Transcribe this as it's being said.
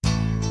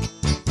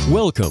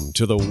Welcome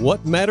to the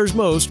What Matters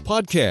Most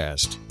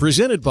podcast,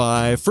 presented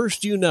by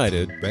First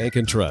United Bank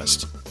and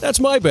Trust. That's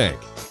my bank.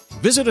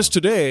 Visit us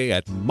today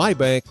at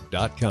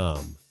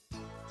mybank.com.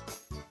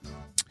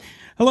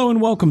 Hello and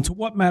welcome to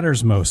What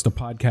Matters Most, a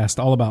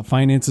podcast all about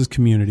finances,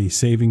 community,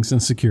 savings,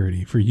 and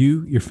security for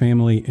you, your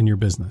family, and your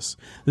business.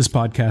 This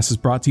podcast is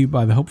brought to you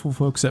by the helpful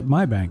folks at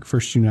my bank,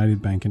 First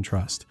United Bank and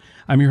Trust.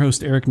 I'm your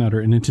host, Eric Nutter,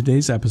 and in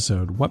today's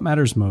episode, What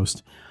Matters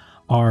Most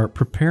are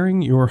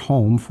preparing your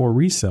home for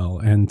resale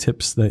and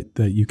tips that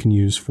you can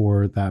use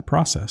for that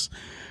process.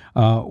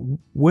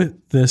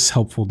 With this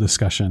helpful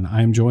discussion,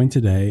 I am joined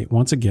today,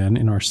 once again,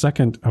 in our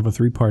second of a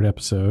three-part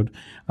episode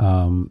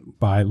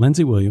by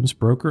Linsday Williams,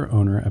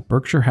 broker-owner at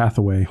Berkshire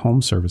Hathaway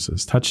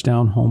HomeServices,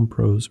 Touchdown Home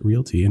Pros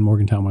Realty in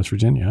Morgantown, West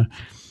Virginia,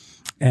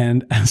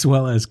 and as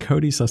well as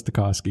Cody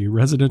Sustakoski,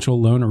 residential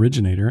loan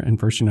originator in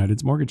First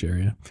United's mortgage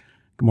area.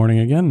 Good morning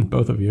again,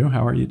 both of you.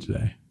 How are you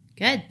today?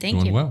 Good, thank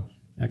you. Doing well.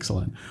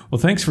 Excellent.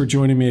 Well, thanks for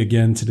joining me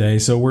again today.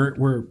 So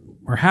we're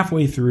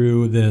halfway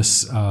through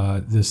this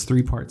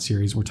three-part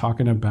series. We're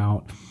talking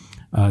about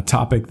a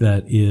topic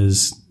that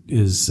is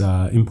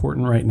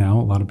important right now.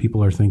 A lot of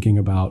people are thinking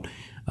about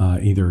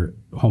either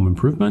home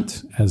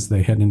improvement as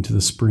they head into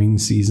the spring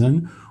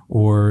season,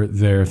 or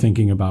they're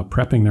thinking about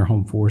prepping their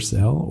home for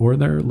sale, or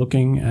they're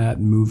looking at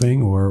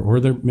moving,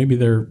 or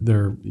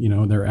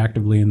they're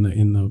actively in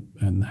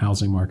the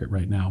housing market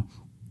right now.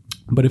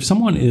 But if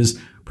someone is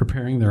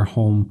preparing their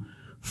home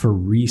for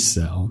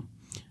resale,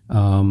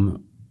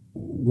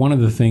 one of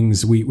the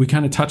things we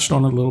kind of touched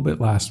on a little bit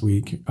last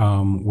week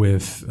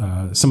with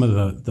some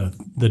of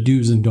the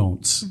do's and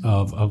don'ts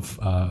of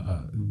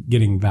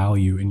getting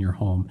value in your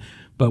home.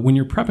 But when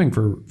you're prepping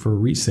for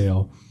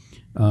resale,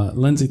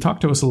 Lindsay,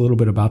 talk to us a little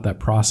bit about that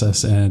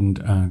process and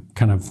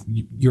kind of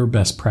your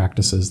best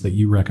practices that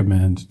you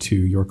recommend to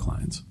your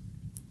clients.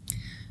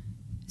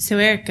 So,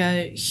 Eric,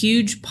 a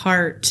huge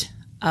part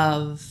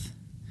of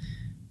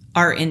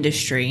our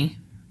industry,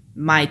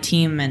 my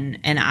team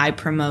and I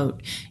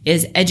promote,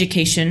 is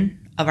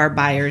education of our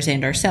buyers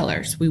and our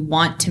sellers. We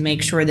want to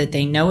make sure that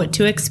they know what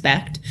to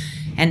expect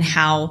and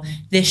how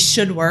this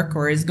should work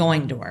or is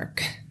going to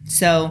work.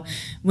 So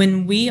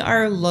when we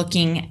are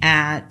looking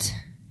at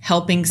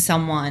helping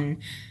someone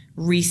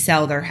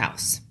resell their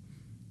house,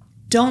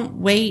 don't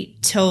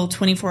wait till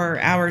 24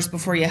 hours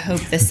before you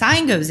hope the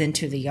sign goes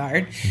into the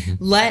yard.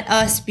 Let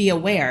us be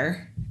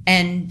aware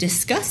and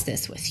discuss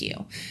this with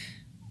you.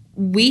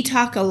 We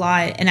talk a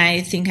lot, and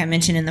I think I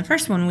mentioned in the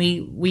first one,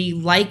 we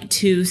like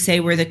to say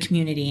we're the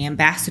community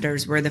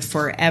ambassadors. We're the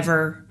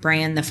forever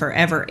brand, the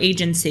forever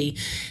agency,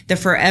 the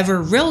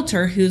forever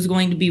realtor who's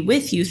going to be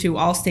with you through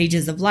all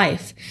stages of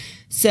life.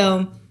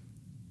 So,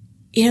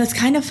 it's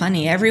kind of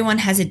funny. Everyone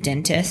has a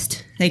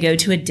dentist. They go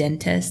to a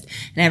dentist,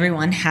 and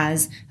everyone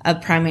has a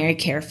primary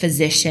care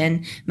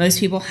physician. Most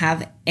people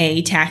have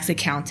a tax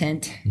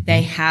accountant.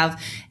 They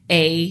have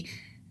an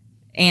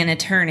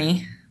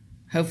attorney.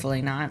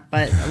 Hopefully not,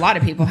 but a lot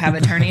of people have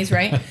attorneys,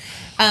 right?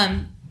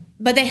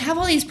 But they have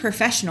all these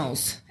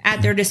professionals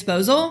at their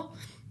disposal,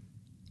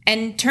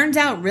 and turns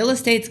out real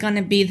estate's going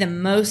to be the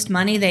most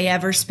money they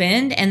ever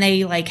spend, and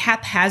they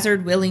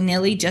haphazard,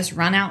 willy-nilly just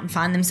run out and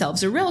find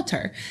themselves a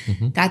realtor.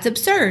 That's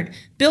absurd.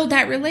 Build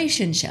that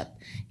relationship.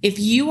 If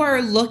you are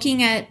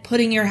looking at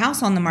putting your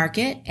house on the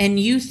market and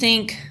you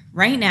think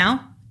right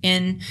now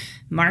in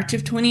March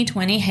of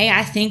 2020, hey,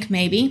 I think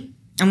maybe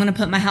I'm going to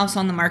put my house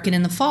on the market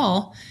in the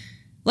fall,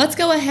 let's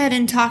go ahead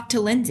and talk to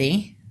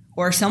Lindsay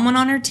or someone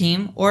on her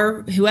team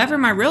or whoever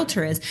my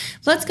realtor is.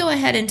 Let's go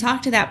ahead and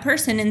talk to that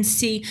person and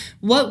see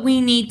what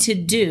we need to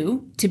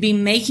do to be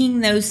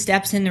making those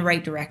steps in the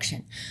right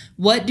direction.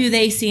 What do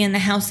they see in the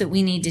house that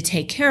we need to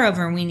take care of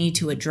or we need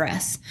to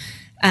address?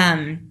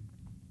 And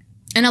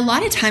a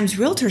lot of times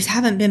realtors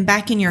haven't been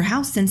back in your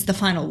house since the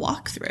final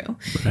walkthrough.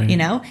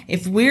 Right.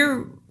 If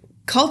we're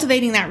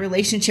cultivating that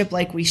relationship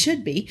like we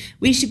should be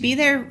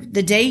there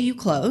the day you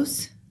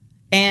close.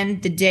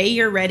 And the day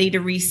you're ready to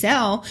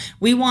resell,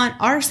 we want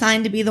our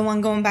sign to be the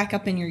one going back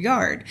up in your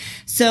yard.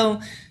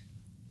 So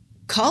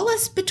call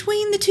us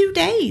between the 2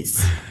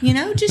 days,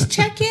 just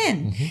check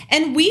in.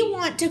 And we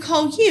want to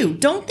call you.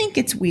 Don't think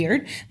it's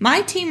weird.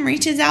 My team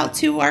reaches out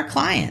to our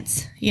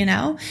clients,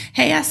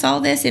 hey, I saw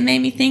this. It made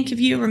me think of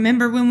you.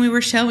 Remember when we were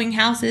showing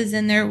houses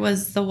and there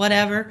was the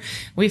whatever?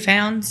 We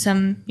found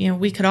some,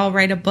 we could all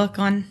write a book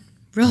on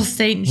real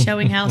estate and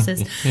showing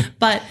houses.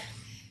 But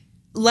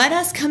let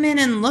us come in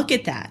and look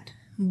at that.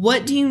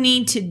 What do you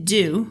need to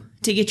do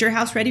to get your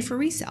house ready for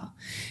resale?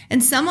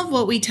 And some of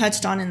what we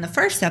touched on in the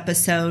first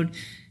episode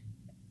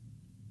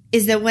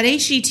is that what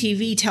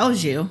HGTV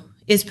tells you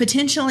is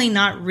potentially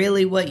not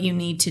really what you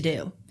need to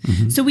do.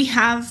 So we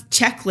have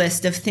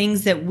checklist of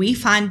things that we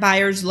find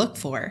buyers look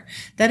for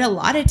that a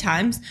lot of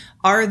times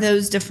are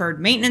those deferred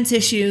maintenance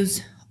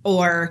issues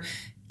or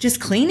just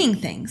cleaning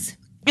things.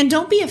 And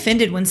don't be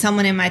offended when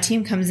someone in my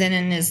team comes in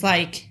and is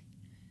like,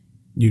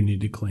 you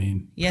need to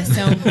clean. Yes.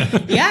 So,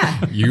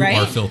 yeah. You right?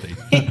 are filthy.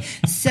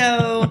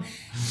 So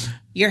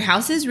your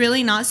house is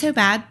really not so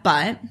bad,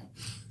 but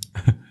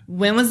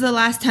when was the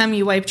last time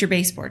you wiped your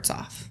baseboards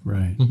off?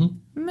 Right.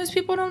 Mm-hmm. Most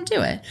people don't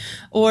do it.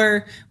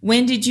 Or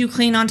when did you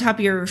clean on top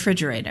of your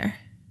refrigerator?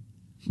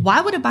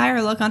 Why would a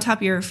buyer look on top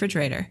of your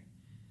refrigerator?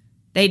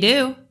 They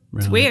do.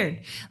 It's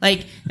weird.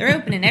 Like, they're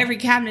opening every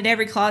cabinet,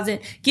 every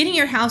closet. Getting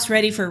your house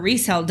ready for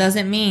resale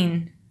doesn't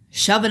mean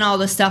shoving all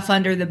the stuff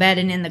under the bed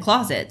and in the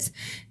closets.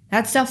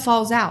 That stuff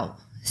falls out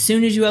as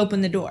soon as you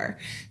open the door.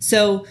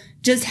 So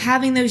just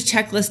having those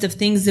checklists of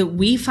things that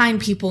we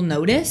find people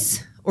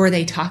notice or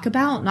they talk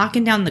about,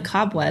 knocking down the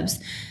cobwebs.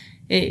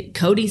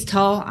 Cody's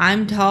tall,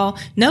 I'm tall.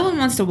 No one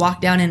wants to walk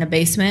down in a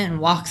basement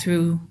and walk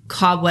through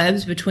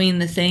cobwebs between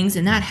the things,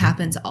 and that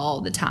happens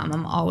all the time.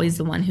 I'm always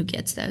the one who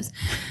gets those.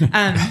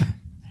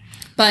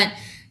 But,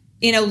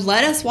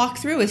 let us walk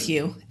through with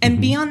you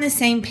and be on the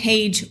same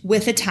page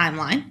with a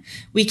timeline.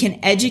 We can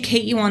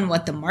educate you on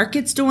what the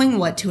market's doing,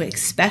 what to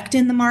expect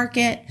in the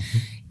market,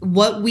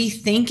 what we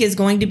think is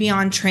going to be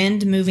on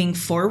trend moving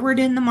forward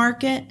in the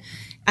market.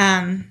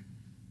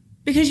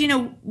 Because,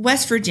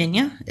 West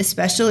Virginia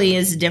especially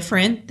is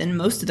different than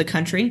most of the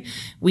country.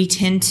 We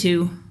tend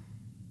to,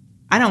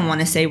 I don't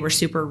want to say we're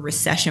super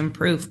recession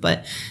proof,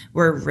 but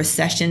we're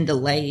recession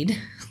delayed.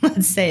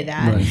 Let's say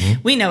that. Right.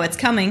 We know it's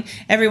coming.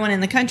 Everyone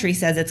in the country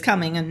says it's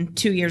coming, and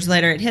 2 years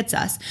later it hits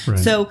us. Right.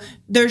 So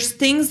there's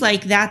things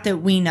like that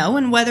we know.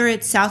 And whether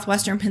it's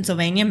Southwestern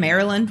Pennsylvania,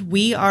 Maryland,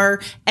 we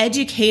are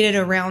educated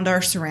around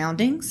our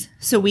surroundings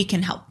so we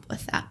can help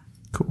with that.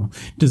 Cool.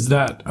 Does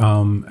that,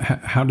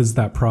 how does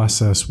that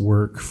process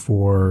work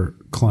for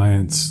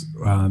clients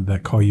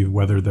that call you,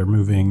 whether they're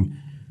moving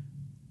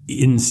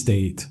in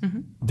state,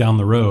 down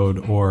the road,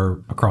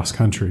 or across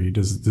country?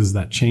 Does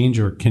that change,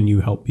 or can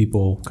you help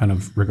people kind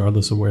of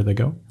regardless of where they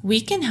go?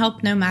 We can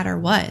help no matter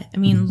what. I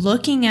mean,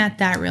 looking at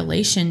that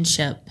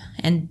relationship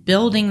and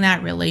building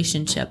that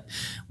relationship,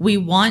 we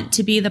want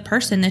to be the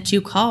person that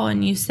you call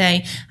and you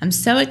say, I'm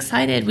so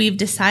excited. We've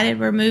decided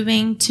we're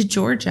moving to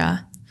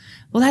Georgia.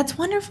 Well, that's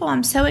wonderful.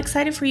 I'm so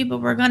excited for you,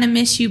 but we're going to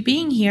miss you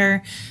being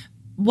here.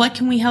 What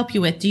can we help you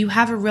with? Do you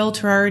have a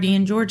realtor already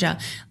in Georgia?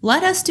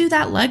 Let us do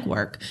that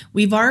legwork.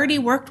 We've already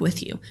worked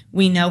with you.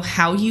 We know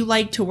how you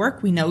like to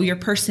work. We know your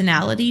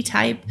personality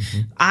type.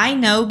 I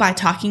know by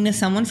talking to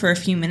someone for a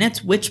few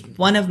minutes which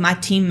one of my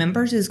team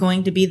members is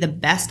going to be the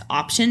best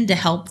option to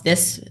help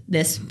this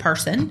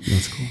person.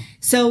 That's cool.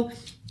 So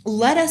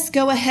let us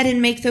go ahead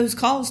and make those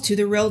calls to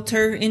the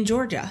realtor in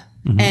Georgia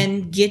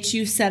and get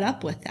you set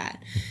up with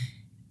that.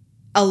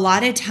 A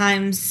lot of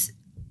times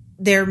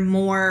they're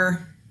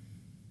more...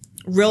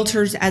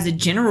 Realtors, as a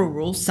general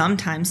rule,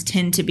 sometimes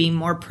tend to be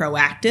more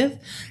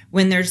proactive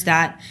when there's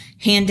that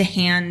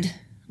hand-to-hand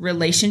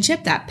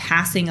relationship, that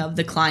passing of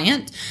the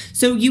client.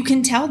 So you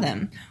can tell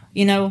them,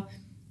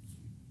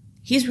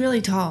 he's really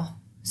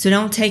tall, so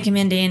don't take him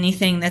into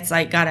anything that's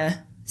like got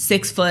a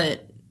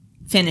 6-foot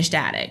finished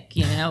attic,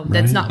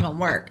 that's not going to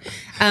work.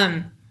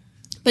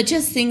 But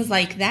just things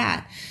like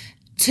that,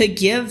 to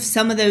give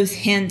some of those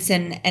hints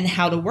and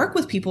how to work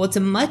with people. It's a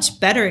much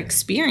better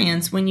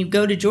experience when you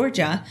go to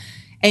Georgia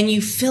and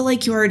you feel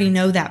like you already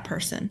know that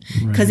person,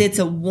 because it's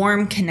a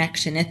warm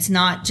connection. It's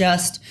not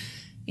just,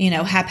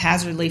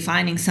 haphazardly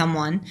finding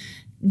someone.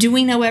 Do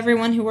we know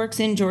everyone who works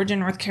in Georgia,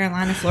 North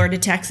Carolina, Florida,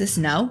 Texas?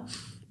 No.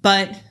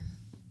 But,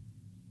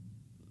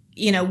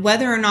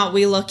 whether or not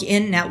we look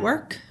in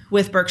network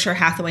with Berkshire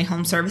Hathaway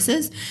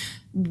HomeServices,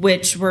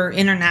 which we're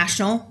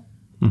international,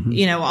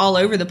 all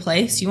over the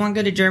place. You want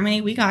to go to Germany?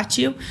 We got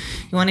you.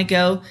 You want to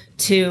go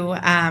to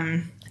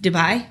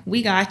Dubai?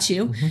 We got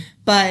you.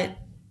 But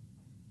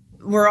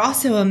we're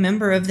also a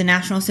member of the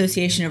National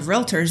Association of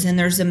Realtors, and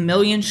there's 1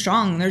 million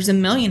strong. There's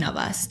 1 million of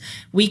us.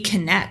 We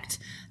connect.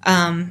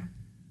 And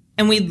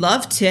we'd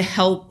love to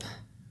help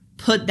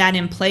put that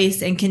in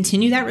place and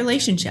continue that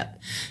relationship.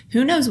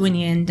 Who knows when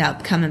you end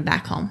up coming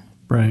back home?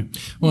 Right.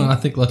 Well, I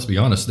think, let's be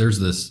honest, there's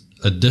this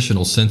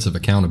additional sense of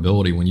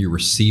accountability when you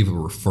receive a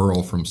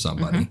referral from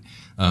somebody,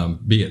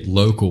 be it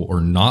local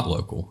or not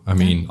local. I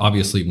mean,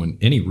 obviously, when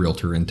any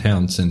realtor in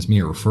town sends me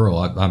a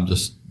referral, I'm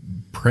just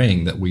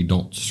praying that we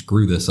don't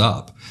screw this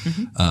up.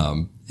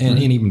 And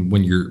even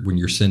when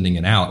you're sending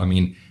it out, I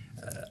mean,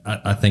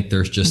 I think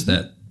there's just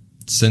that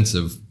sense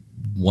of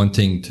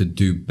wanting to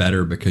do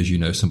better because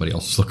somebody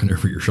else is looking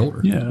over your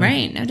shoulder. Yeah.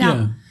 Right. No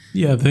doubt.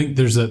 Yeah. I think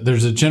there's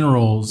a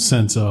general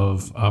sense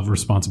of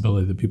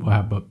responsibility that people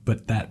have,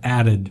 but that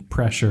added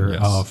pressure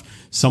of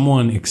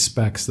someone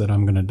expects that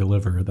I'm going to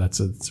deliver.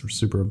 That's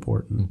super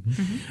important.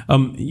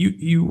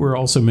 You were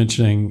also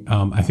mentioning,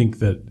 I think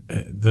that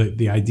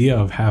the idea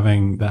of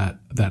having that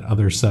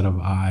other set of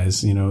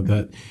eyes,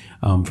 that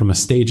from a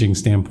staging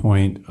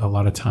standpoint, a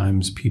lot of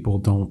times people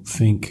don't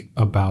think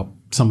about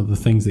some of the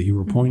things that you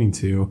were pointing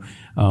to.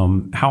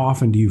 How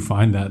often do you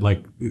find that?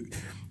 Like,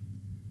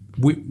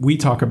 we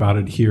talk about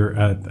it here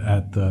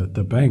at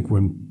the bank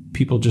when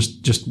people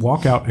just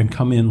walk out and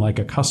come in like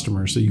a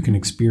customer, so you can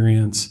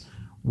experience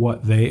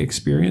what they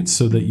experience,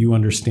 so that you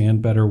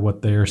understand better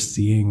what they're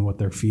seeing, what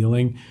they're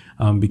feeling,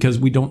 because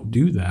we don't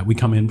do that. We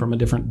come in from a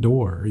different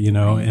door,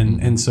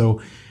 and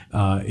so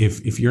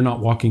if you're not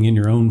walking in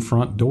your own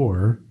front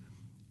door,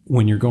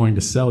 when you're going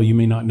to sell, you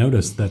may not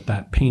notice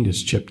that paint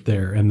is chipped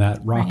there and that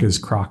rock is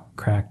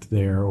cracked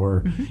there,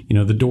 or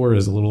the door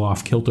is a little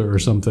off kilter or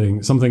something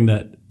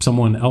that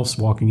someone else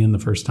walking in the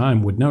first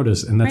time would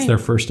notice, and that's their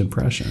first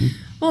impression.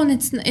 Well, and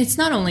it's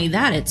not only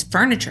that, it's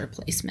furniture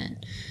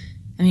placement.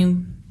 I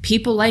mean,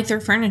 people like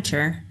their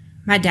furniture.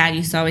 My dad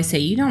used to always say,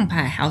 you don't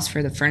buy a house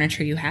for the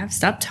furniture you have.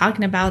 Stop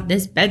talking about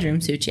this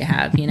bedroom suit you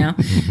have,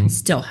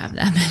 Still have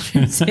that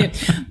bedroom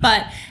suit.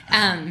 But,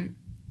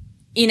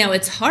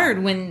 it's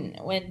hard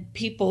when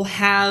people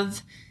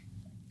have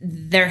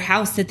their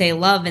house that they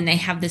love and they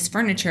have this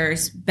furniture,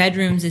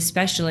 bedrooms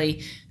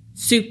especially,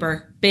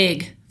 super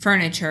big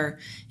furniture.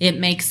 It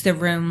makes the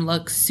room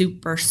look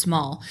super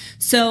small.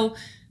 So,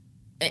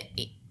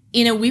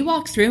 we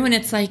walk through and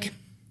it's like,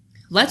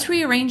 let's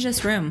rearrange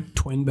this room.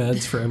 Twin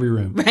beds for every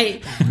room.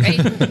 Right.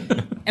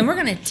 And we're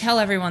going to tell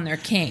everyone they're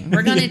king.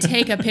 We're going to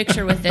take a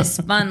picture with this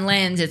spun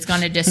lens. It's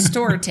going to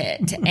distort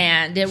it.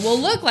 And it will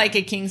look like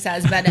a king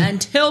size bed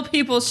until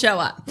people show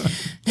up.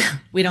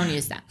 We don't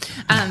use that.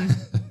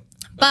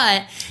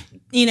 But,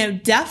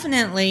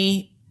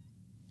 definitely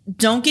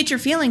don't get your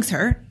feelings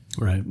hurt.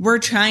 Right. We're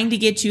trying to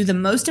get you the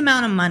most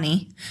amount of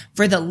money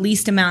for the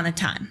least amount of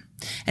time.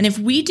 And if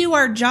we do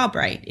our job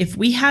right, if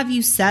we have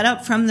you set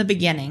up from the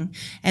beginning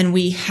and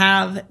we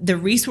have the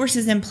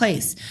resources in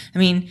place,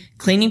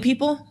 cleaning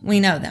people, we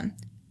know them.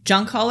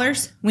 Junk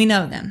haulers, we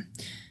know them.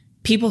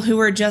 People who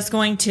are just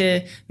going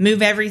to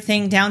move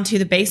everything down to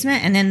the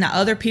basement, and then the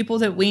other people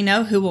that we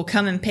know who will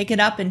come and pick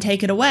it up and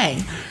take it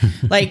away.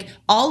 Like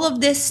all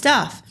of this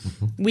stuff,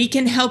 we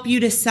can help you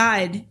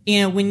decide,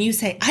 when you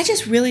say, I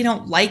just really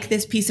don't like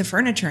this piece of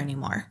furniture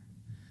anymore.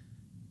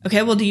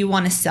 Okay, well, do you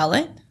want to sell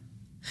it?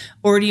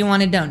 Or do you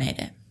want to donate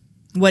it?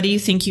 What do you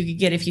think you could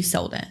get if you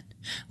sold it?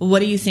 Well, what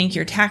do you think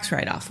your tax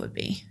write-off would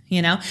be?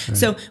 Right.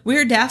 So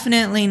we're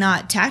definitely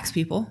not tax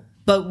people,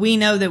 but we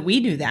know that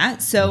we do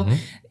that. So,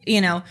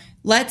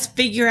 let's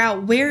figure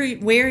out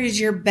where is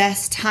your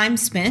best time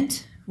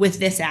spent with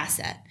this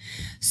asset.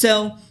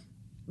 So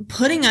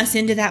putting us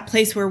into that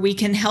place where we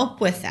can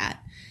help with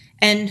that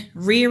and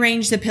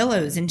rearrange the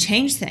pillows and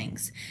change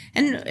things.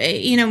 And,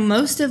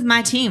 most of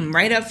my team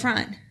right up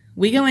front,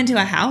 we go into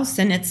a house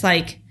and it's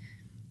like,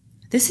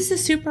 this is a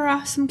super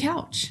awesome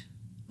couch.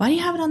 Why do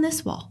you have it on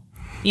this wall?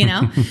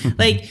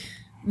 Like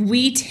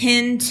we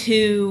tend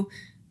to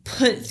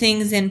put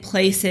things in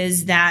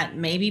places that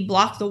maybe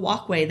block the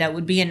walkway that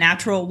would be a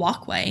natural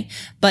walkway,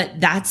 but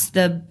that's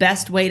the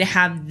best way to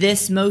have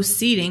this most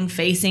seating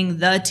facing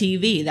the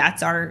TV.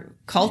 That's our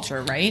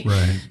culture, right?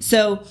 Right.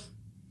 So,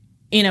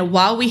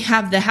 while we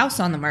have the house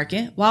on the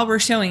market, while we're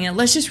showing it,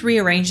 let's just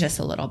rearrange this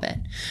a little bit.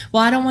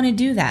 Well, I don't want to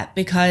do that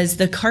because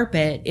the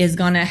carpet is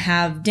going to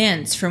have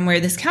dents from where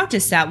this couch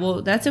is sat.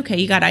 Well, that's okay.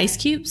 You got ice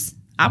cubes?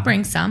 I'll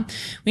bring some.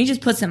 We just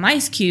put some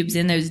ice cubes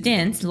in those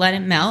dents, let it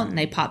melt, and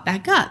they pop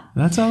back up.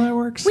 That's how that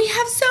works? We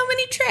have so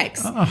many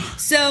tricks.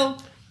 So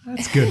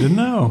that's good to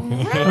know.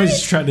 Right? I always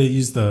just try to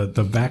use the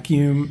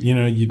vacuum. You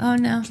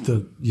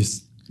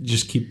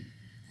just keep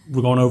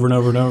going over and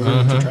over and over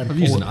to try to I've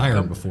used an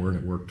iron before and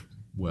it worked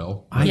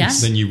well. Yeah.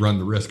 Then you run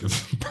the risk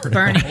of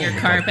burning your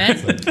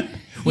carpet.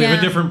 We have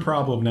a different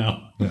problem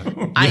now.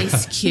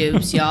 Ice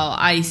cubes, y'all.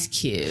 Ice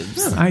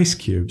cubes. Ice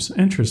cubes.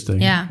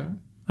 Interesting. Yeah. Okay.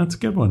 That's a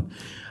good one.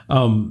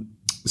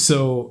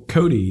 So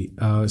Cody,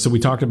 so we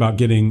talked about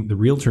getting the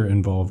realtor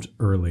involved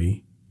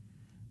early.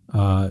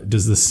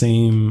 Does the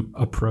same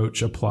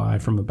approach apply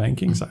from the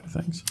banking side of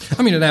things?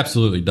 It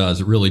absolutely does.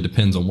 It really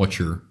depends on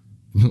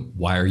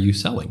why are you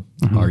selling?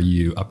 Mm-hmm. Are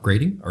you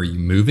upgrading? Are you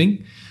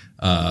moving?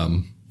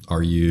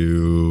 Are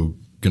you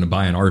going to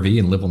buy an RV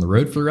and live on the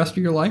road for the rest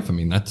of your life?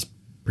 That's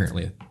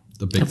apparently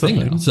the big thing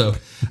now. So,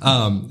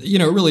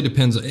 it really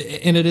depends.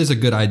 And it is a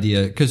good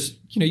idea because,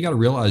 you got to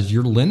realize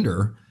your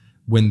lender,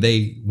 when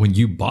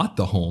you bought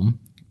the home,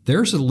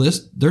 there's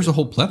a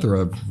whole plethora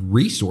of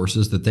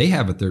resources that they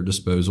have at their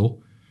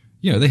disposal.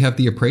 They have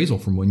the appraisal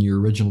from when you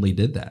originally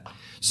did that.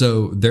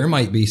 So there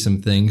might be some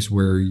things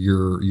where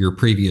your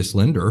previous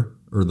lender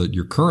or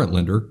your current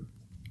lender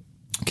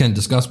can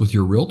discuss with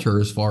your realtor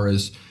as far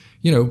as,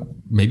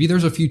 maybe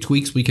there's a few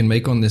tweaks we can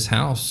make on this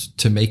house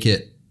to make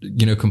it,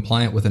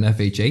 compliant with an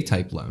FHA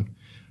type loan,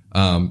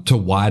 to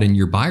widen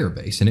your buyer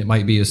base. And it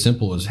might be as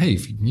simple as, hey,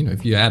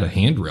 if you add a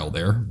handrail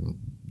there,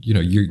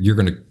 you're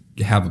going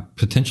to have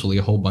potentially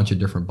a whole bunch of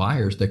different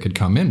buyers that could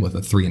come in with a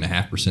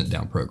 3.5%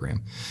 down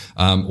program.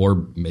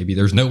 Or maybe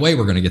there's no way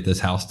we're going to get this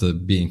house to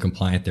being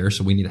compliant there.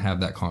 So we need to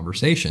have that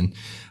conversation.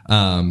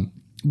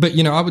 But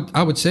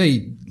I would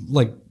say,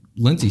 like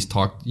Lindsay's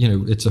talked,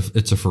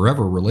 it's a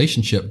forever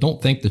relationship.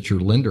 Don't think that your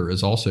lender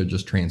is also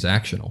just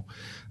transactional.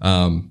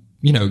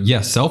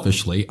 Yes,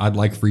 selfishly, I'd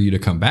like for you to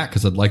come back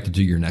because I'd like to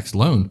do your next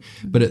loan.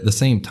 But at the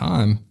same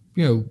time,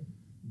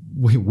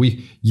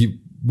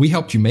 we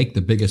helped you make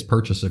the biggest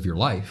purchase of your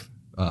life,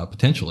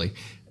 potentially.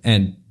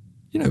 And,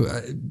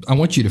 I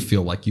want you to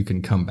feel like you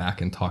can come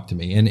back and talk to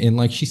me. And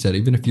like she said,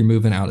 even if you're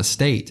moving out of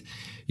state,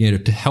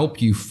 to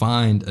help you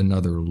find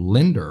another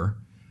lender,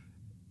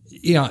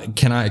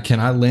 can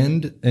I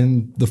lend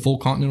in the full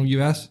continental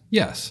U.S.?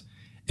 Yes.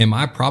 Am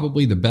I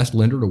probably the best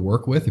lender to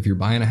work with if you're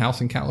buying a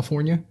house in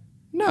California?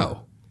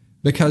 No,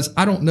 because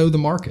I don't know the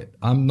market.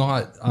 I'm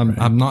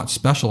not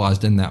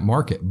specialized in that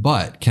market,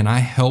 but can I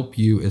help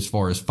you as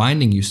far as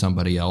finding you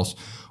somebody else,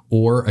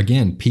 or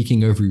again,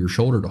 peeking over your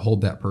shoulder to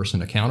hold that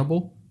person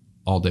accountable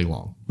all day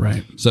long?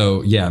 Right.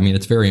 So yeah, I mean,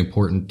 it's very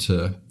important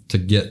to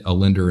get a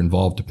lender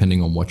involved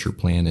depending on what your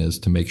plan is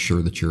to make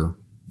sure that you're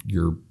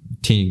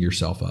teeing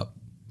yourself up.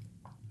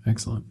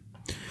 Excellent.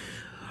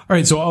 All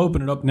right, so I'll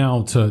open it up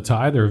now to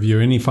either of you.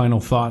 Any final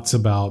thoughts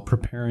about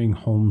preparing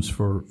homes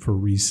for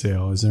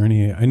resale? Is there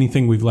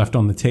anything we've left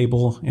on the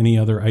table? Any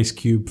other ice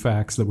cube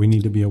facts that we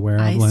need to be aware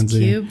of,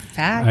 Lindsay? Ice cube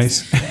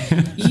facts?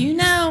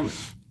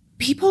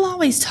 People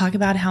always talk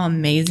about how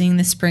amazing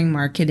the spring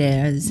market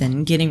is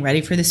and getting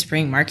ready for the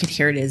spring market.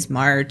 Here it is,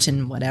 March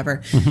and whatever.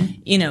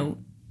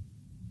 Mm-hmm.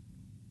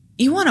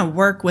 You want to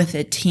work with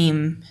a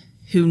team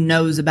who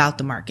knows about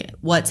the market,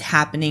 what's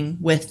happening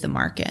with the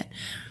market.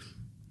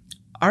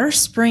 Our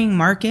spring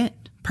market,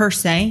 per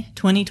se,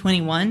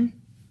 2021,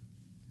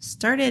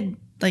 started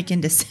like in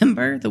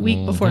December, the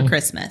week before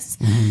Christmas.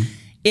 Mm-hmm.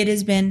 It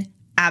has been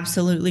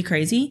absolutely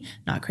crazy.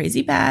 Not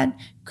crazy bad,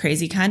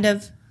 crazy kind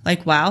of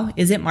like, wow,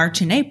 is it March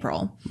and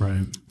April?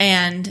 Right.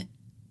 And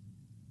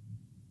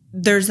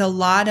there's a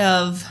lot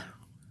of,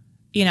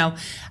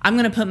 I'm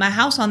going to put my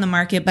house on the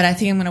market, but I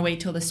think I'm going to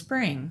wait till the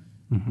spring.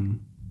 Mm-hmm.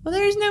 Well,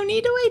 there's no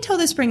need to wait till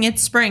the spring.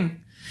 It's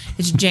spring.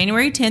 It's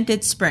January 10th.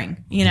 It's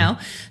spring,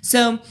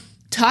 So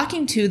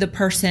talking to the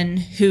person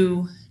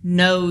who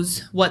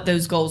knows what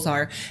those goals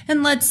are.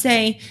 And let's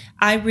say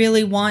I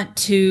really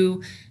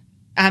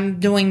I'm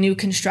doing new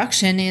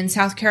construction in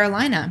South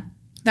Carolina.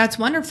 That's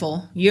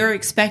wonderful. You're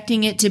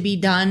expecting it to be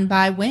done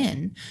by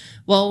when?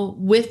 Well,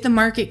 with the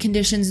market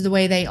conditions the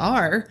way they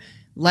are,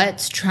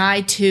 let's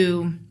try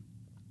to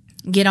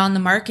get on the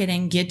market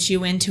and get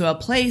you into a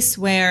place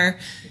where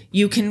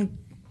you can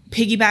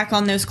piggyback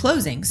on those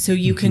closings. So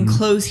you can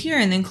close here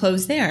and then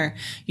close there.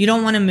 You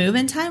don't want to move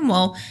in time?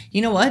 Well,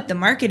 you know what? The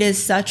market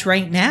is such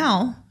right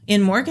now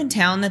in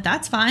Morgantown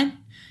that's fine.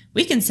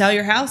 We can sell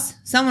your house.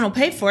 Someone will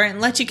pay for it and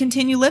let you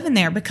continue living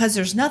there because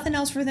there's nothing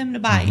else for them to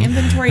buy.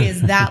 Inventory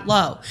is that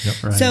low.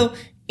 Yep, right. So,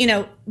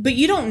 but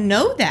you don't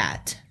know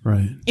that.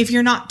 Right. If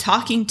you're not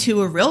talking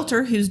to a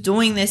realtor who's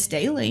doing this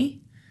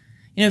daily,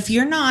 if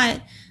you're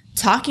not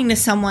talking to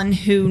someone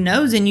who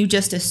knows and you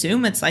just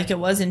assume it's like it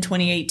was in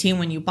 2018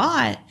 when you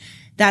bought,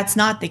 that's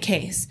not the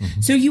case.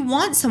 Mm-hmm. So you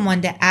want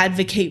someone to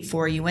advocate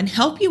for you and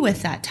help you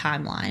with that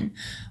timeline,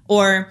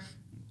 or,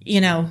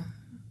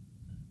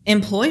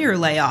 employer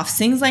layoffs,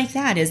 things like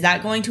that. Is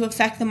that going to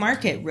affect the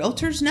market?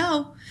 Realtors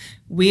know.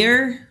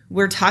 We're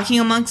talking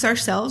amongst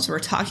ourselves. We're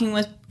talking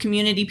with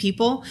community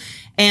people,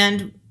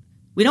 and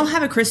we don't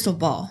have a crystal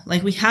ball.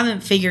 Like, we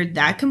haven't figured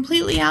that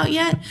completely out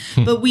yet,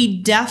 but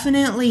we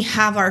definitely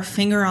have our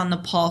finger on the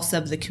pulse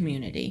of the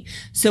community.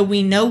 So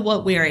we know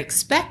what we're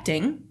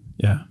expecting.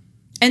 Yeah.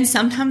 And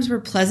sometimes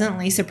we're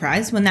pleasantly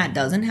surprised when that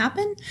doesn't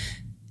happen.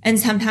 And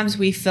sometimes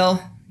we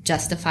feel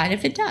justified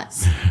if it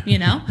does,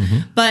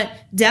 But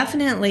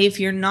definitely, if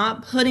you're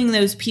not putting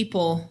those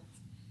people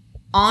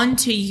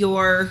onto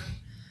your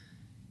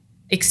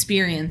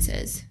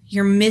experiences,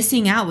 you're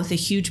missing out with a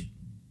huge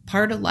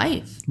part of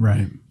life.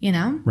 Right.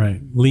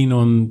 Right. Lean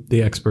on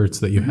the experts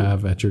that you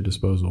have at your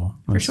disposal.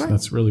 For sure.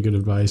 That's really good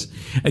advice.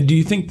 And do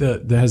you think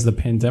that has the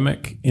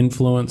pandemic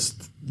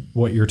influenced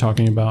what you're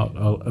talking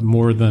about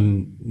more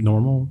than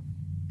normal?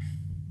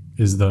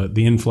 Is the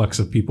influx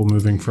of people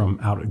moving from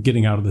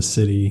getting out of the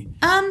city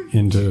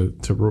into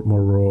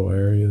more rural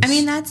areas? I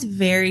mean,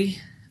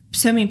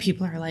 so many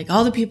people are like,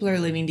 all the people are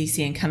leaving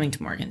DC and coming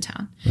to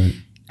Morgantown. Right.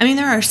 I mean,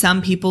 there are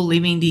some people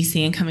leaving DC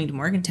and coming to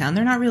Morgantown.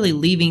 They're not really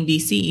leaving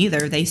DC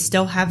either. They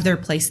still have their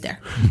place there.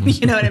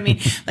 You know what I mean?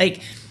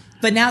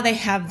 But now they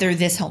have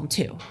this home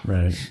too.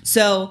 Right.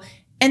 So,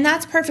 and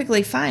that's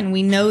perfectly fine.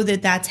 We know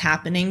that that's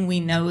happening. We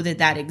know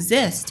that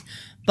exists.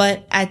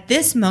 But at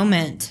this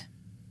moment,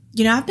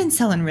 I've been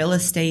selling real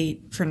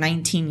estate for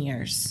 19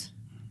 years.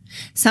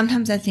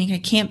 Sometimes I think I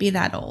can't be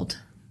that old,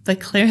 but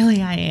clearly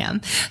I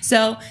am.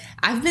 So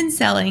I've been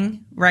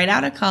selling right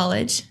out of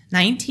college,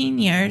 19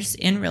 years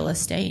in real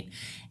estate.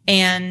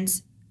 And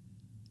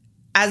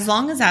as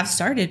long as I've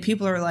started,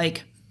 people are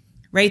like,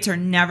 rates are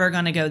never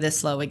going to go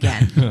this low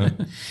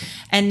again.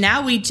 And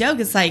now we joke.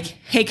 It's like,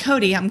 hey,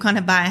 Cody, I'm going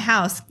to buy a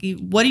house.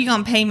 What are you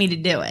going to pay me to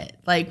do it?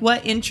 Like,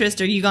 what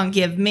interest are you going to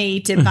give me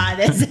to buy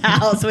this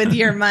house with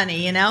your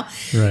money,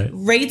 Right.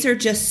 Rates are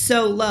just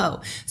so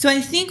low. So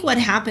I think what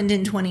happened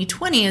in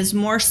 2020 is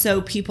more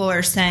so people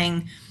are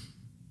saying,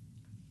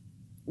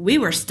 we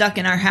were stuck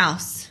in our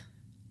house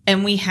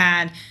and we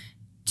had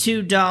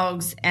 2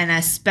 dogs and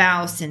a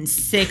spouse and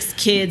 6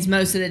 kids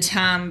most of the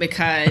time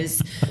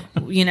because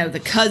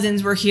the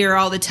cousins were here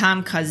all the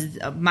time because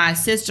my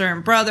sister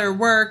and brother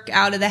work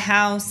out of the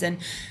house, and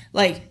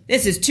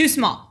this is too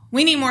small.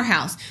 We need more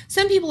house.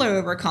 Some people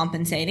are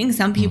overcompensating.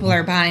 Some people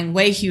are buying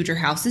way huger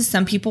houses.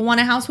 Some people want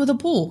a house with a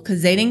pool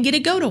because they didn't get to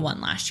go to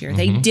one last year.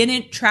 They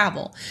didn't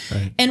travel.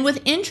 Right. And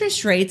with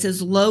interest rates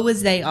as low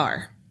as they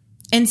are,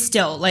 and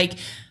still,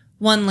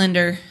 one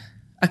lender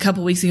a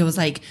couple weeks ago was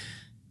like,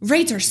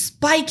 rates are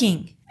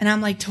spiking. And I'm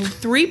like, to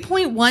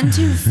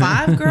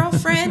 3.125,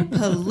 girlfriend,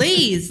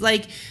 please.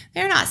 Like,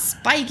 they're not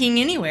spiking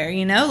anywhere,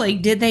 you know?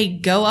 Like, did they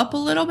go up a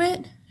little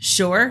bit?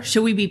 Sure.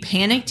 Should we be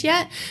panicked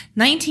yet?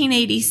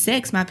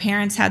 1986, my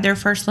parents had their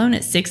first loan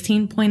at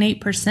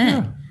 16.8%.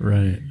 Yeah,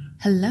 right.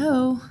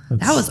 Hello.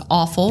 That was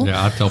awful.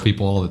 Yeah, I tell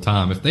people all the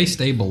time, if they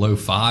stay below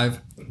 5,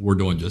 we're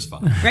doing just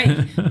fine.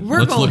 Right. We're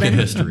Let's golden. look at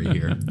history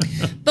here.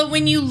 But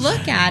when you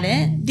look at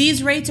it,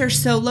 these rates are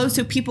so low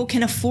so people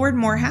can afford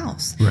more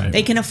house. Right.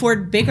 They can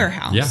afford bigger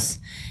house. Yeah.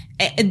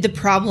 The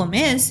problem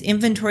is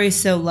inventory is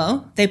so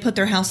low. They put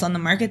their house on the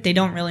market. They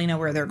don't really know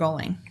where they're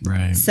going.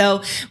 Right.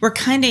 So we're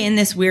kind of in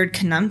this weird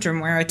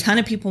conundrum where a ton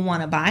of people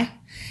want to buy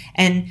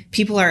and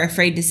people are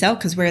afraid to sell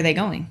because where are they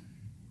going?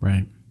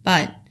 Right.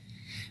 But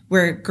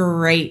we're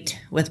great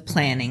with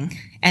planning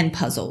and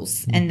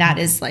puzzles. And that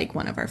is like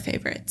one of our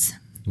favorites.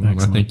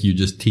 Well, I think you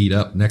just teed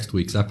up next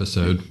week's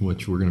episode,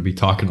 which we're going to be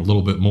talking a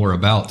little bit more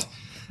about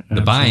the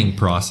buying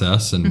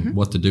process and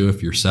what to do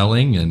if you're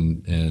selling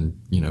and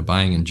you know,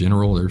 buying in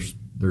general.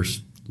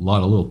 There's a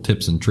lot of little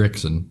tips and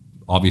tricks, and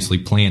obviously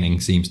planning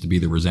seems to be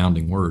the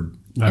resounding word.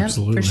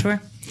 Absolutely. Yep, for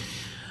sure.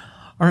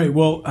 All right.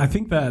 Well, I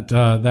think that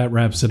that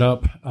wraps it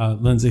up.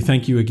 Lindsay,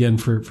 thank you again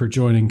for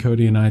joining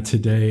Cody and I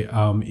today.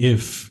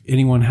 If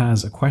anyone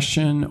has a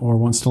question or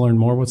wants to learn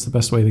more, what's the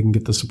best way they can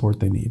get the support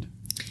they need?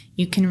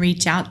 You can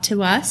reach out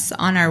to us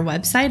on our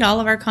website. All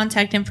of our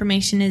contact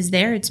information is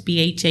there. It's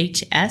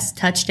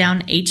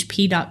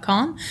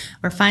bhhstouchdownhp.com,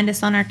 or find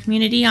us on our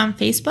community on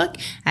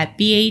Facebook at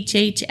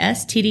BHHS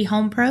TD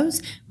Home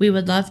Pros. We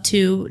would love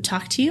to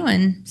talk to you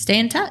and stay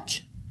in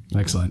touch.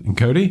 Excellent. And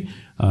Cody,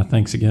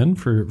 thanks again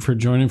for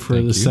joining for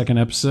the second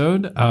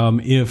episode.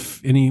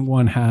 If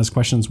anyone has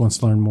questions, wants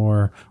to learn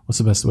more, what's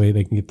the best way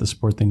they can get the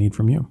support they need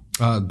from you?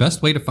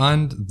 Best way to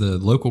find the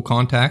local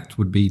contact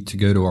would be to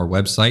go to our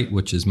website,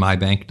 which is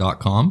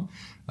mybank.com.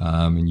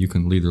 And you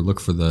can either look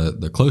for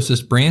the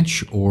closest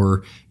branch,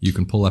 or you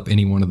can pull up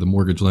any one of the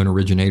mortgage loan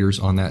originators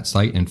on that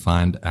site and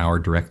find our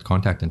direct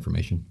contact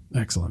information.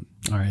 Excellent.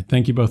 All right.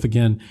 Thank you both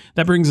again.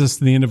 That brings us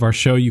to the end of our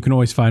show. You can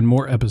always find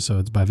more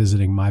episodes by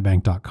visiting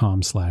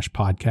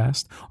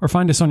mybank.com/podcast, or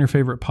find us on your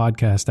favorite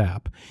podcast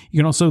app. You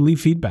can also leave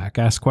feedback,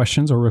 ask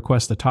questions, or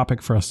request a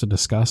topic for us to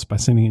discuss by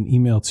sending an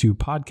email to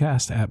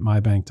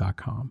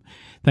podcast@mybank.com.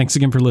 Thanks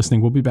again for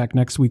listening. We'll be back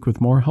next week with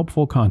more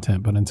helpful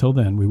content. But until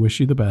then, we wish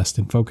you the best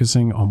in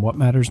focusing on what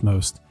matters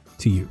most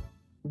to you.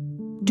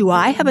 Do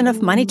I have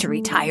enough money to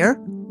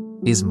retire?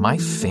 Is my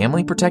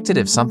family protected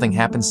if something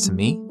happens to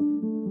me?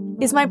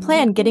 Is my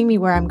plan getting me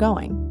where I'm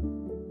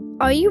going?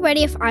 Are you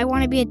ready if I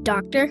want to be a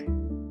doctor?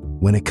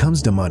 When it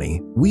comes to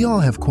money, we all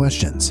have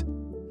questions.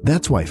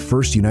 That's why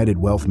First United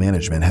Wealth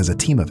Management has a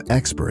team of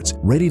experts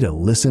ready to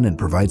listen and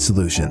provide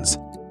solutions.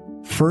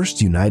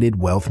 First United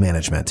Wealth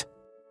Management.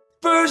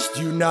 First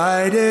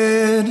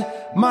United,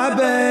 my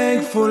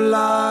bank for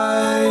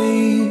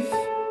life.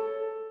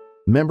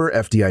 Member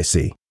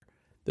FDIC.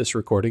 This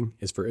recording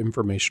is for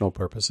informational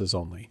purposes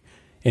only.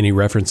 Any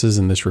references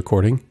in this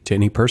recording to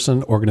any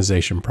person,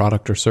 organization,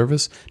 product, or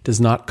service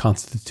does not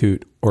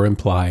constitute or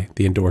imply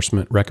the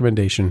endorsement,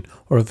 recommendation,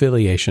 or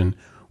affiliation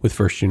with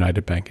First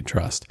United Bank and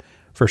Trust.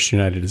 First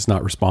United is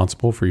not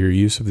responsible for your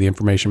use of the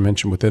information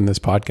mentioned within this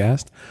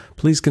podcast.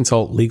 Please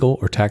consult legal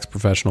or tax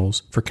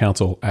professionals for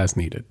counsel as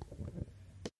needed.